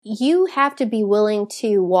you have to be willing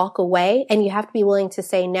to walk away and you have to be willing to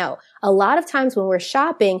say no. A lot of times when we're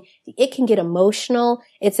shopping, it can get emotional.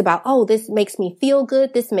 It's about, oh, this makes me feel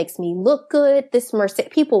good. This makes me look good.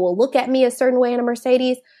 People will look at me a certain way in a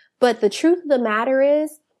Mercedes. But the truth of the matter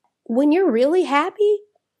is, when you're really happy,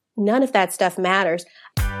 none of that stuff matters.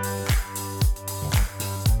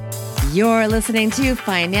 You're listening to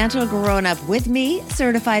Financial Grown Up with me,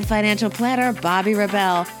 certified financial planner Bobbi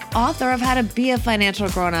Rebell, author of How to Be a Financial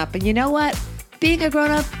Grown Up. And you know what? Being a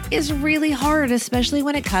grown up is really hard, especially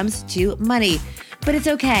when it comes to money. But it's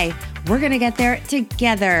okay. We're going to get there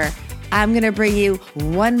together. I'm going to bring you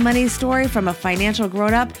one money story from a financial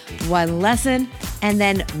grown up, one lesson, and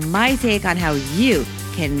then my take on how you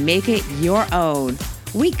can make it your own.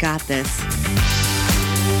 We got this.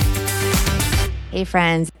 Hey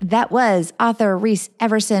friends, that was author Reese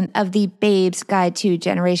Everson of The Babe's Guide to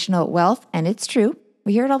Generational Wealth. And it's true.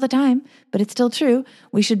 We hear it all the time, but it's still true.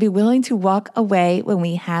 We should be willing to walk away when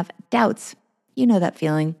we have doubts. You know that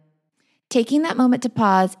feeling. Taking that moment to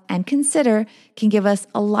pause and consider can give us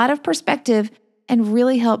a lot of perspective and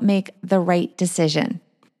really help make the right decision.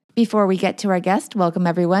 Before we get to our guest, welcome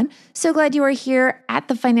everyone. So glad you are here at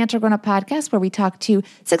the Financial Grown Up Podcast, where we talk to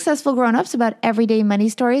successful grown-ups about everyday money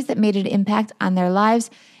stories that made an impact on their lives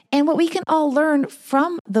and what we can all learn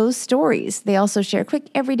from those stories. They also share quick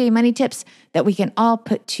everyday money tips that we can all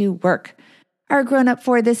put to work. Our grown-up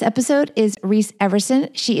for this episode is Reese Everson.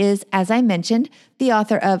 She is, as I mentioned, the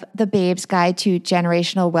author of The Babe's Guide to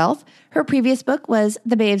Generational Wealth. Her previous book was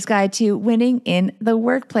The Babe's Guide to Winning in the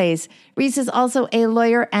Workplace. Reese is also a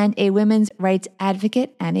lawyer and a women's rights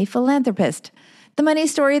advocate and a philanthropist. The money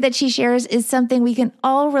story that she shares is something we can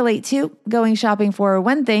all relate to, going shopping for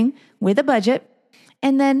one thing with a budget,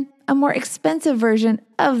 and then a more expensive version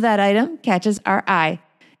of that item catches our eye.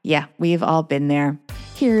 Yeah, we've all been there.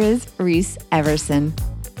 Here is Reese Everson.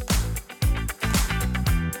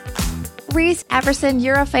 Reese Everson,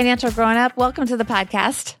 you're a financial grown-up. Welcome to the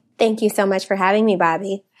podcast. Thank you so much for having me,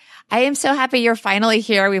 Bobbi. I am so happy you're finally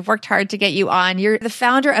here. We've worked hard to get you on. You're the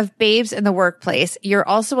founder of Babes in the Workplace. You're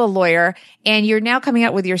also a lawyer, and you're now coming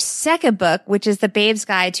out with your second book, which is The Babe's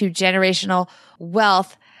Guide to Generational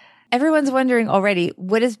Wealth. Everyone's wondering already,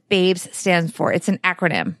 what does Babes stand for? It's an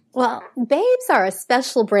acronym. Well, Babes are a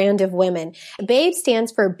special brand of women. Babes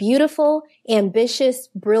stands for beautiful, ambitious,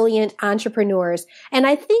 brilliant entrepreneurs. And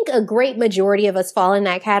I think a great majority of us fall in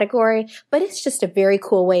that category, but it's just a very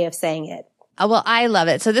cool way of saying it. Oh, well, I love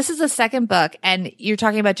it. So this is the second book, and you're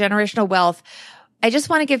talking about generational wealth. I just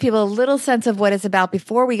want to give people a little sense of what it's about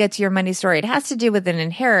before we get to your money story. It has to do with an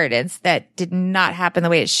inheritance that did not happen the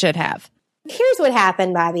way it should have. Here's what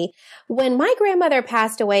happened, Bobbi. When my grandmother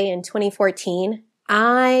passed away in 2014,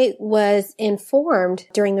 I was informed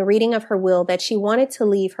during the reading of her will that she wanted to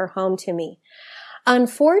leave her home to me.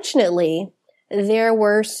 Unfortunately, there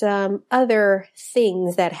were some other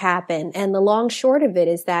things that happened, and the long short of it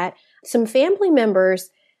is that some family members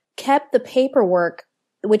kept the paperwork,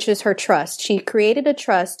 which is her trust. She created a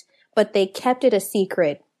trust, but they kept it a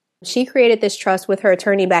secret. She created this trust with her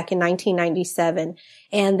attorney back in 1997,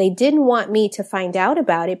 and they didn't want me to find out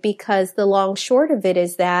about it because the long short of it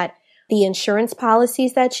is that the insurance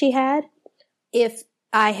policies that she had, if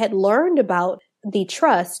I had learned about the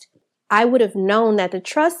trust, I would have known that the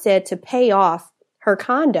trust said to pay off her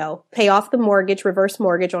condo, pay off the mortgage, reverse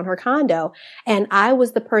mortgage on her condo, and I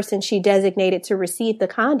was the person she designated to receive the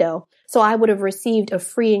condo, so I would have received a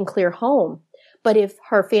free and clear home. But if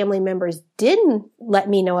her family members didn't let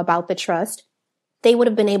me know about the trust, they would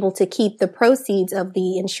have been able to keep the proceeds of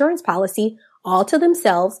the insurance policy all to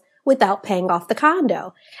themselves without paying off the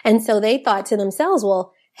condo. And so they thought to themselves,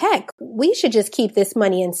 well, heck, we should just keep this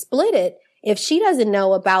money and split it. If she doesn't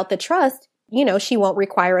know about the trust, she won't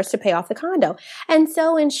require us to pay off the condo. And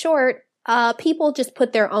so in short, people just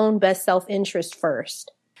put their own best self-interest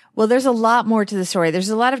first. Well, there's a lot more to the story. There's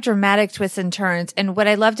a lot of dramatic twists and turns. And what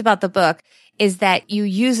I loved about the book is that you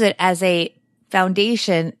use it as a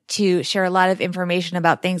foundation to share a lot of information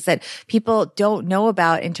about things that people don't know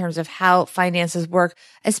about in terms of how finances work,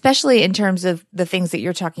 especially in terms of the things that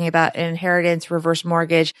you're talking about, inheritance, reverse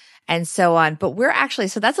mortgage, and so on. But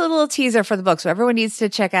so that's a little teaser for the book. So everyone needs to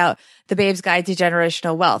check out The Babe's Guide to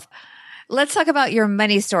Generational Wealth. Let's talk about your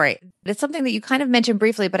money story. It's something that you kind of mentioned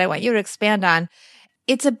briefly, but I want you to expand on.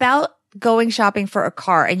 It's about going shopping for a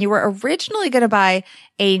car, and you were originally going to buy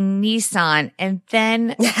a Nissan, and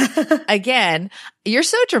then again, you're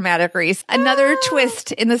so dramatic, Reese, another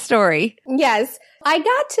twist in the story. Yes. I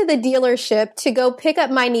got to the dealership to go pick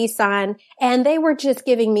up my Nissan, and they were just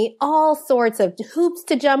giving me all sorts of hoops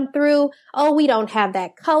to jump through. Oh, we don't have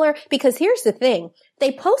that color. Because here's the thing.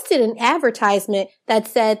 they posted an advertisement that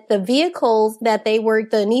said the vehicles that they were,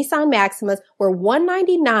 the Nissan Maximas, were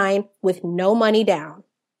 $199 with no money down.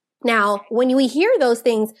 Now, when we hear those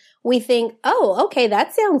things, we think, oh, okay,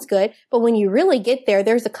 that sounds good. But when you really get there,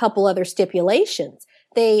 there's a couple other stipulations.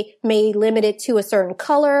 They may limit it to a certain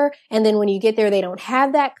color. And then when you get there, they don't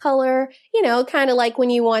have that color, kind of like when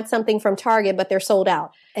you want something from Target, but they're sold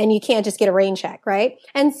out and you can't just get a rain check, right?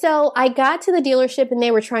 And so I got to the dealership and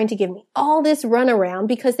they were trying to give me all this runaround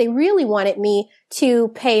because they really wanted me to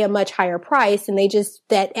pay a much higher price. And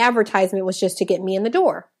that advertisement was just to get me in the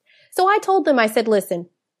door. So I told them, I said, listen,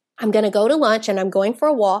 I'm going to go to lunch and I'm going for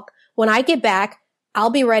a walk. When I get back, I'll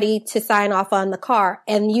be ready to sign off on the car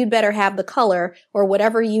and you'd better have the color or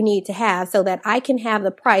whatever you need to have so that I can have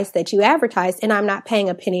the price that you advertised and I'm not paying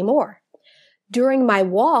a penny more. During my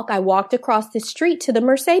walk, I walked across the street to the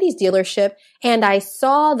Mercedes dealership and I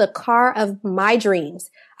saw the car of my dreams.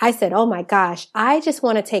 I said, oh my gosh, I just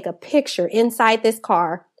want to take a picture inside this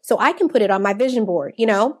car so I can put it on my vision board,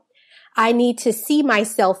 I need to see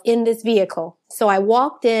myself in this vehicle. So I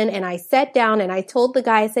walked in and I sat down and I told the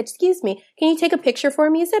guy, I said, excuse me, can you take a picture for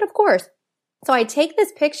me? He said, of course. So I take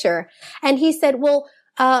this picture and he said, well,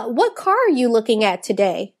 what car are you looking at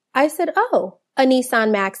today? I said, oh, a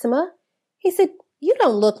Nissan Maxima. He said, you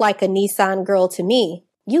don't look like a Nissan girl to me.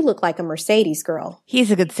 You look like a Mercedes girl.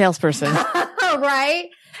 He's a good salesperson. Right?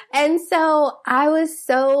 And so I was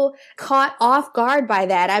so caught off guard by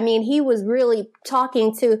that. I mean, he was really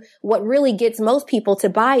talking to what really gets most people to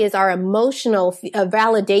buy is our emotional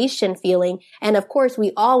validation feeling. And of course,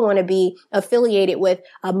 we all want to be affiliated with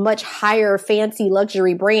a much higher fancy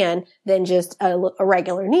luxury brand than just a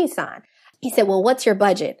regular Nissan. He said, well, what's your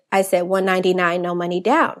budget? I said, $199, no money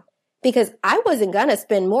down. Because I wasn't going to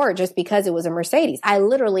spend more just because it was a Mercedes. I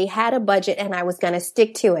literally had a budget and I was going to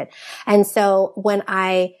stick to it. And so when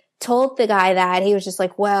I told the guy that, he was just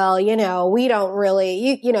like, well, we don't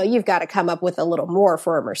really, you've got to come up with a little more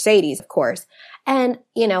for a Mercedes, of course. And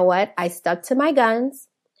you know what? I stuck to my guns.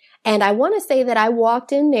 And I want to say that I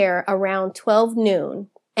walked in there around 12 noon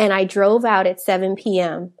and I drove out at 7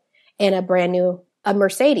 p.m. in a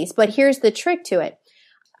Mercedes. But here's the trick to it.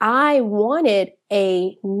 I wanted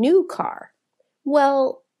a new car.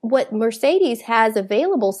 Well, what Mercedes has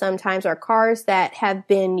available sometimes are cars that have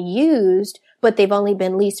been used, but they've only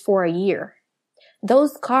been leased for a year.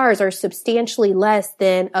 Those cars are substantially less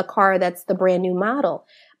than a car that's the brand new model,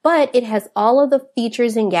 but it has all of the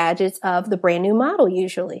features and gadgets of the brand new model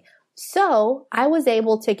usually. So I was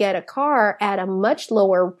able to get a car at a much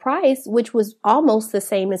lower price, which was almost the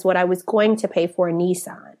same as what I was going to pay for a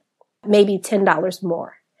Nissan, maybe $10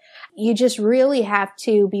 more. You just really have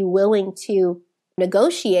to be willing to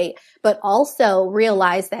negotiate, but also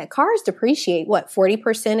realize that cars depreciate,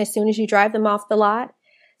 40% as soon as you drive them off the lot?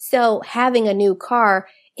 So having a new car,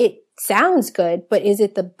 it sounds good, but is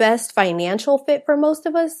it the best financial fit for most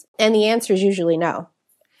of us? And the answer is usually no.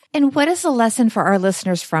 And what is the lesson for our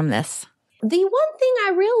listeners from this? The one thing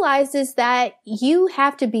I realized is that you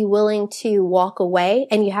have to be willing to walk away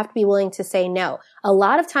and you have to be willing to say no. A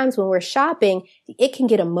lot of times when we're shopping, it can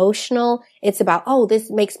get emotional. It's about, oh, this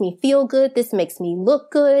makes me feel good. This makes me look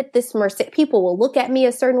good. People will look at me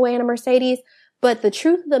a certain way in a Mercedes. But the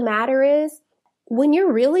truth of the matter is, when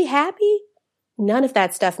you're really happy, none of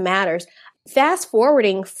that stuff matters. Fast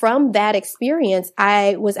forwarding from that experience,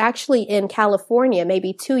 I was actually in California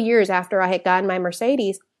maybe 2 years after I had gotten my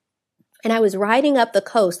Mercedes. And I was riding up the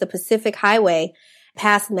coast, the Pacific Highway,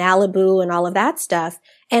 past Malibu and all of that stuff.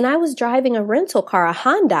 And I was driving a rental car, a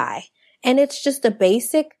Hyundai. And it's just a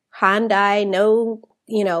basic Hyundai,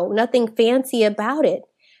 nothing fancy about it.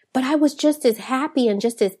 But I was just as happy and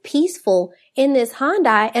just as peaceful in this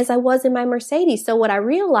Hyundai as I was in my Mercedes. So what I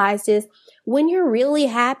realized is when you're really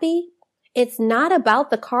happy, it's not about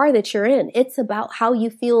the car that you're in. It's about how you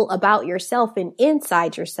feel about yourself and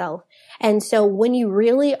inside yourself. And so when you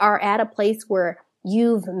really are at a place where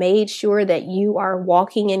you've made sure that you are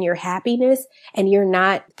walking in your happiness and you're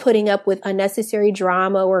not putting up with unnecessary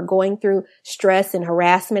drama or going through stress and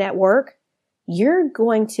harassment at work, you're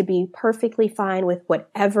going to be perfectly fine with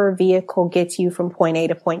whatever vehicle gets you from point A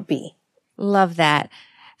to point B. Love that.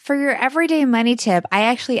 For your everyday money tip, I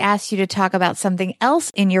actually asked you to talk about something else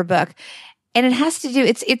in your book, and it has to do,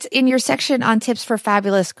 it's in your section on tips for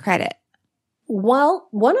fabulous credit. Well,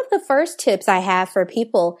 one of the first tips I have for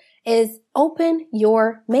people is open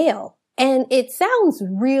your mail. And it sounds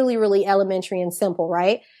really, really elementary and simple,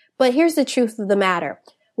 right? But here's the truth of the matter.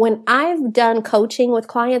 When I've done coaching with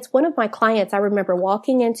clients, one of my clients, I remember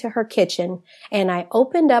walking into her kitchen and I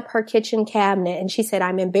opened up her kitchen cabinet and she said,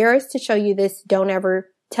 I'm embarrassed to show you this. Don't ever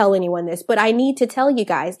tell anyone this, but I need to tell you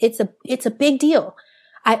guys, it's a big deal.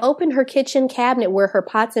 I opened her kitchen cabinet where her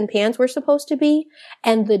pots and pans were supposed to be,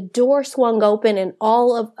 and the door swung open and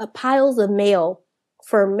all of piles of mail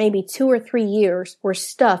for maybe 2 or 3 years were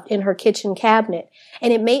stuffed in her kitchen cabinet.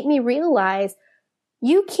 And it made me realize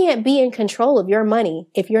you can't be in control of your money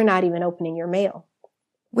if you're not even opening your mail.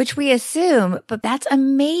 Which we assume, but that's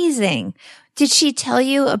amazing. Did she tell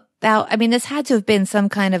you about, this had to have been some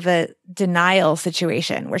kind of a denial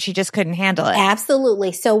situation where she just couldn't handle it.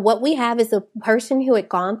 Absolutely. So what we have is a person who had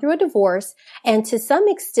gone through a divorce, and to some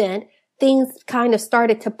extent, things kind of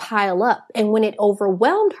started to pile up. And when it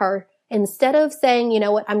overwhelmed her, instead of saying, you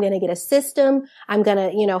know what, I'm going to get a system, I'm going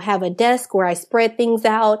to, have a desk where I spread things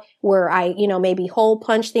out, where I, maybe hole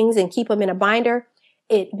punch things and keep them in a binder,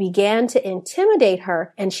 it began to intimidate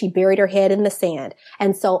her, and she buried her head in the sand.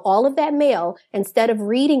 And so all of that mail, instead of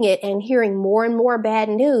reading it and hearing more and more bad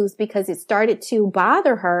news because it started to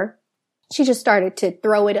bother her, she just started to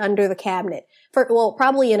throw it under the cabinet.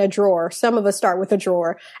 Probably in a drawer. Some of us start with a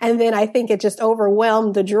drawer. And then I think it just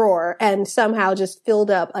overwhelmed the drawer and somehow just filled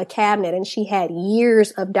up a cabinet. And she had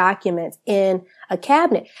years of documents in a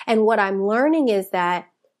cabinet. And what I'm learning is that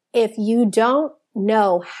if you don't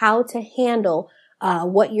know how to handle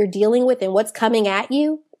what you're dealing with and what's coming at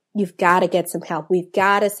you, you've got to get some help. We've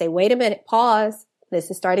got to say, wait a minute, pause. This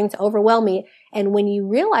is starting to overwhelm me. And when you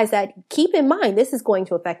realize that, keep in mind, this is going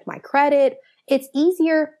to affect my credit. It's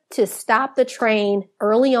easier to stop the train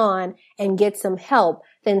early on and get some help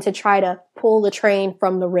than to try to pull the train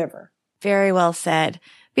from the river. Very well said.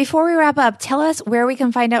 Before we wrap up, tell us where we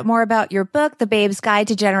can find out more about your book, The Babe's Guide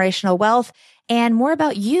to Generational Wealth, and more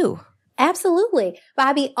about you. Absolutely.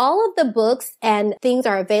 Bobbi, all of the books and things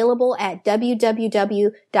are available at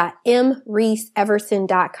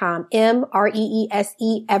www.mreeseeverson.com,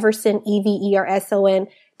 M-R-E-E-S-E, Everson,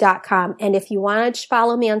 E-V-E-R-S-O-N.com. And if you want to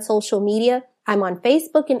follow me on social media, I'm on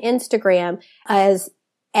Facebook and Instagram as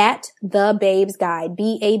at The Babe's Guide,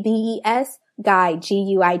 B-A-B-E-S, Guide,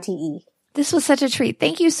 G-U-I-D-E. This was such a treat.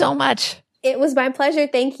 Thank you so much. It was my pleasure.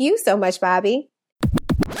 Thank you so much, Bobbi.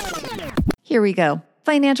 Here we go.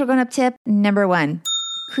 Financial grown-up tip number 1,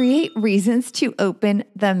 create reasons to open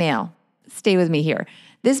the mail. Stay with me here.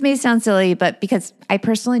 This may sound silly, but because I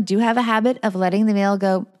personally do have a habit of letting the mail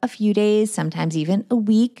go a few days, sometimes even a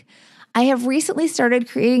week, I have recently started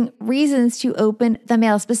creating reasons to open the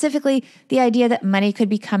mail, specifically the idea that money could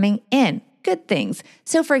be coming in, good things.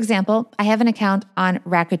 So for example, I have an account on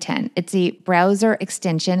Rakuten. It's a browser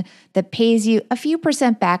extension that pays you a few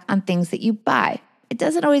 % back on things that you buy. It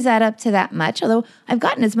doesn't always add up to that much, although I've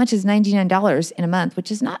gotten as much as $99 in a month, which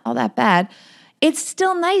is not all that bad. It's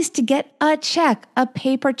still nice to get a check, a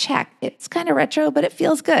paper check. It's kind of retro, but it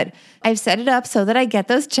feels good. I've set it up so that I get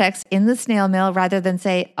those checks in the snail mail rather than,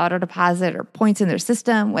 say, auto deposit or points in their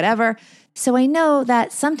system, whatever. So I know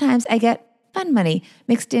that sometimes I get fun money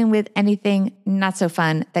mixed in with anything not so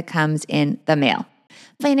fun that comes in the mail.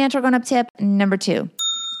 Financial grown-up tip number 2.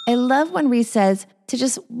 I love when Reese says to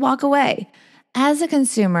just walk away. As a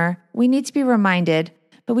consumer, we need to be reminded,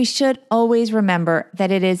 but we should always remember that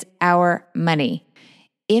it is our money.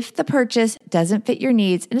 If the purchase doesn't fit your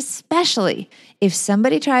needs, and especially if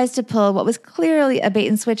somebody tries to pull what was clearly a bait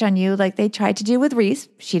and switch on you like they tried to do with Reese,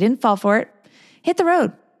 she didn't fall for it, hit the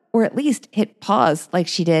road, or at least hit pause like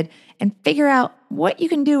she did, and figure out what you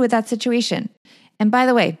can do with that situation. And by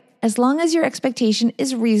the way, as long as your expectation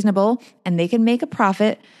is reasonable and they can make a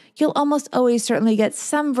profit, you'll almost always certainly get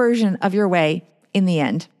some version of your way in the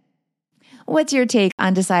end. What's your take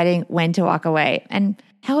on deciding when to walk away? And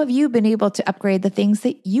how have you been able to upgrade the things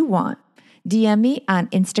that you want? DM me on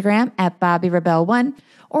Instagram at BobbiRebel1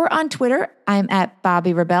 or on Twitter, I'm at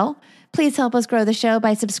BobbiRebel. Please help us grow the show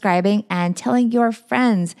by subscribing and telling your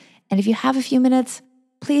friends. And if you have a few minutes,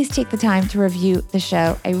 please take the time to review the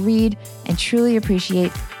show. I read and truly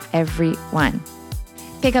appreciate everyone.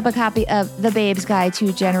 Pick up a copy of The Babe's Guide to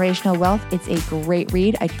Generational Wealth. It's a great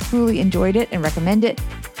read. I truly enjoyed it and recommend it.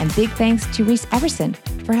 And big thanks to Reese Everson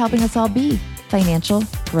for helping us all be financial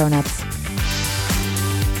grown-ups.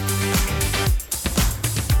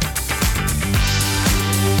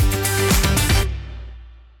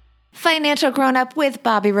 Financial Grown Up with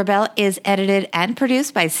Bobbi Rebel is edited and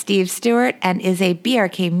produced by Steve Stewart and is a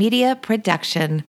BRK Media production.